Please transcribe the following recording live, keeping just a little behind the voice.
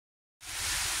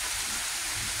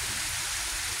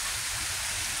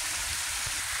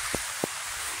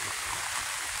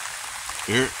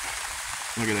There.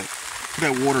 Look at that. Look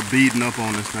at that water beading up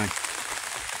on this thing.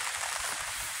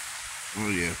 Oh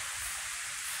yeah.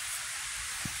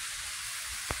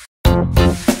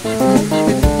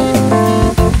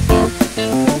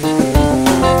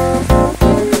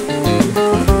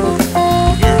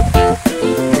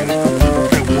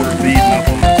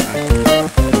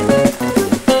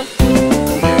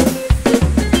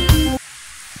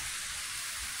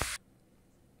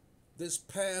 This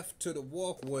path to the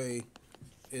walkway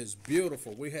is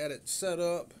beautiful. We had it set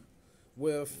up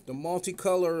with the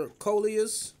multicolor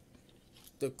coleus,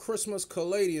 the Christmas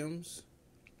caladiums,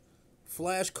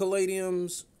 flash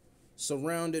caladiums,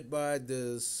 surrounded by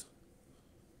this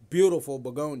beautiful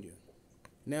begonia.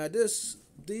 Now these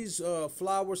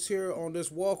flowers here on this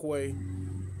walkway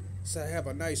have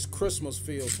a nice Christmas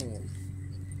feel to them.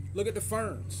 Look at the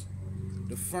ferns.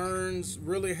 The ferns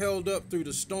really held up through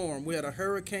the storm. We had a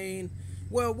hurricane.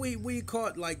 Well, we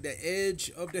caught like the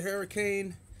edge of the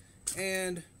hurricane,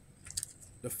 and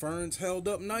the ferns held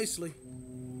up nicely.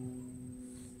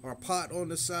 Our pot on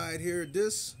the side here,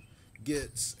 this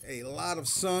gets a lot of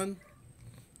sun,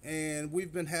 and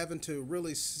we've been having to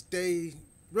really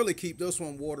keep this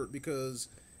one watered because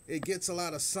it gets a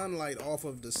lot of sunlight off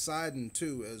of the siding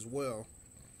too as well.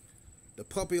 The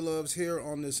puppy loves here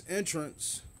on this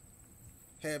entrance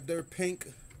have their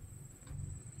pink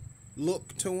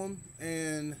look to them,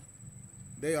 and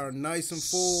they are nice and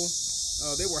full.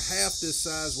 They were half this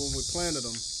size when we planted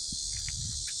them.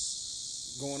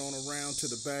 Going on around to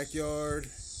the backyard,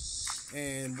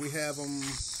 and we have them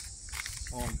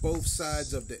on both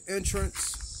sides of the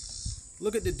entrance.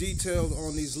 Look at the detail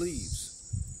on these leaves.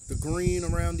 The green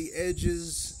around the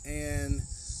edges, and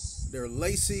they're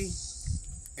lacy,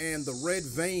 and the red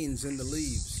veins in the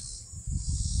leaves.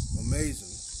 Amazing.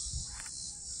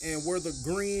 And where the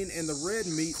green and the red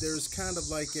meet, there's kind of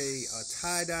like a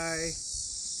tie-dye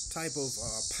type of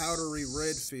powdery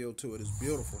red feel to it. It's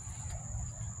beautiful.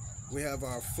 We have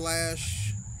our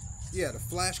flash, the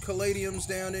flash caladiums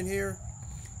down in here,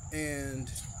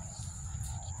 and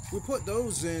we put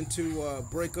those in to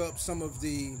break up some of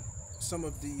the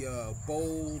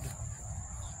bold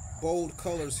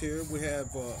colors here. We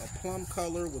have a plum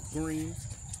color with green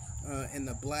and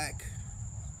the black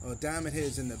diamond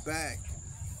heads in the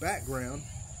background.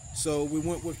 So we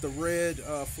went with the red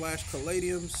flash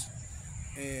caladiums,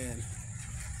 and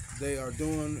they are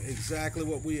doing exactly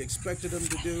what we expected them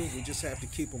to do. We just have to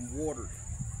keep them watered.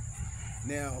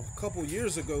 Now, a couple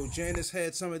years ago, Janice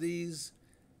had some of these.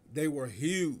 They were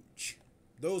huge.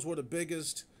 Those were the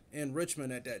biggest in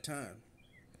Richmond at that time.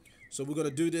 So we're going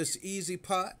to do this easy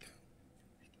pot,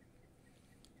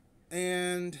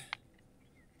 and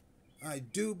I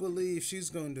do believe she's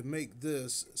going to make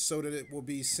this so that it will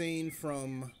be seen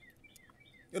from,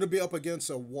 it'll be up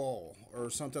against a wall or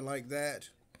something like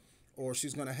that. Or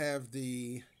she's going to have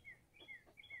the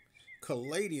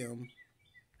caladium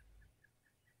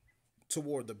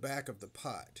toward the back of the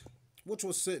pot, which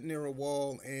will sit near a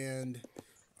wall, and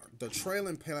the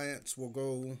trailing plants will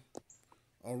go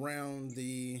around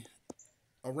the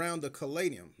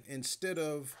caladium. Instead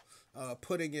of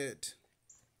putting it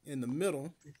in the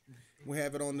middle, we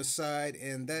have it on the side,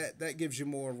 and that gives you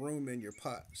more room in your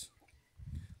pots.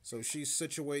 So she's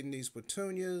situating these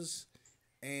petunias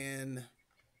and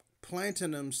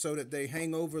planting them so that they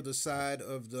hang over the side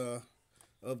of the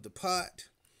pot.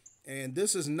 And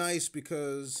this is nice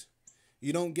because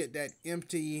you don't get that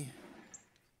empty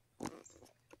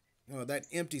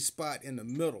spot in the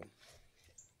middle.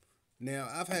 Now,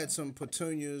 I've had some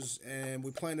petunias, and we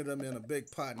planted them in a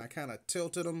big pot, and I kind of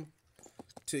tilted them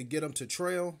to get them to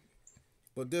trail.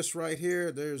 But this right here,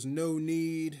 there's no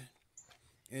need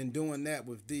in doing that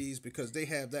with these because they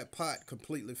have that pot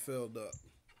completely filled up.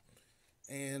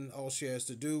 And all she has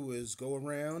to do is go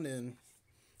around and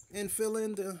fill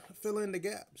in the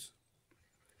gaps.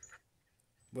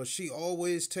 But she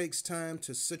always takes time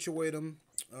to situate them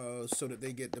so that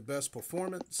they get the best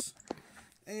performance.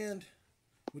 And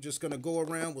we're just going to go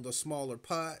around with a smaller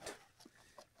pot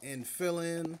and fill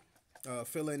in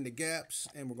the gaps,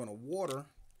 and we're going to water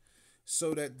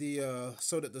so that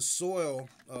the soil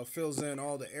fills in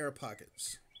all the air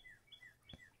pockets.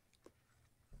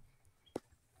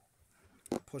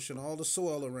 Pushing all the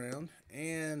soil around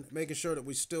and making sure that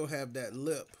we still have that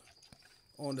lip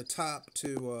on the top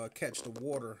to catch the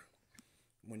water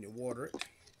when you water it.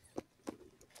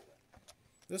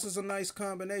 This is a nice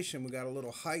combination. We got a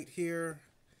little height here,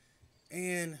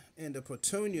 and in the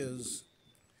petunias,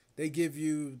 they give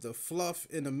you the fluff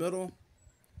in the middle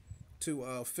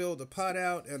to fill the pot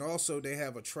out, and also they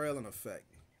have a trailing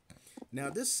effect.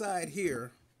 Now this side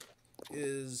here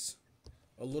is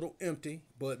a little empty,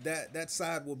 but that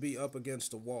side will be up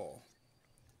against the wall.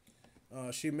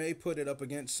 She may put it up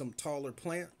against some taller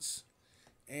plants,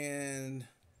 and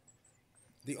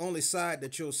the only side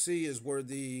that you'll see is where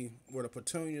the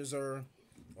petunias are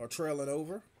trailing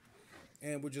over.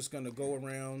 And we're just going to go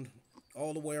around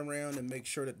all the way around and make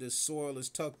sure that this soil is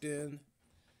tucked in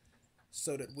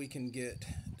so that we can get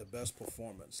the best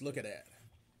performance. Look at that.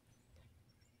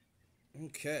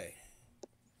 Okay.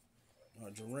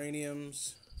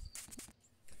 Geraniums.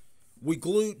 We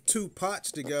glued 2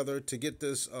 pots together to get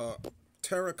this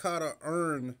terracotta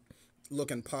urn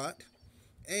looking pot,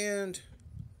 and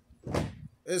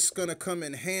it's gonna come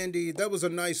in handy. That was a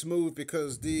nice move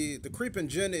because the creeping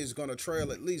Jenny is gonna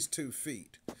trail at least 2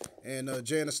 feet, and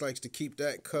Janice likes to keep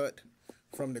that cut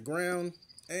from the ground.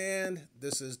 And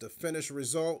this is the finished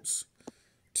results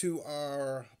to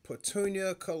our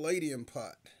petunia caladium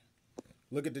pot.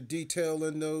 Look at the detail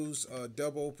in those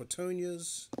double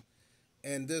petunias,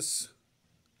 and this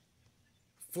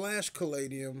flash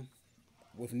caladium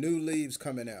with new leaves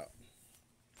coming out.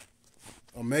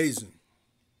 Amazing.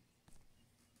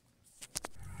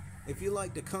 If you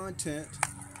like the content,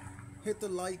 hit the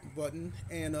like button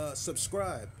and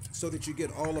subscribe so that you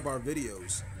get all of our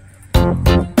videos.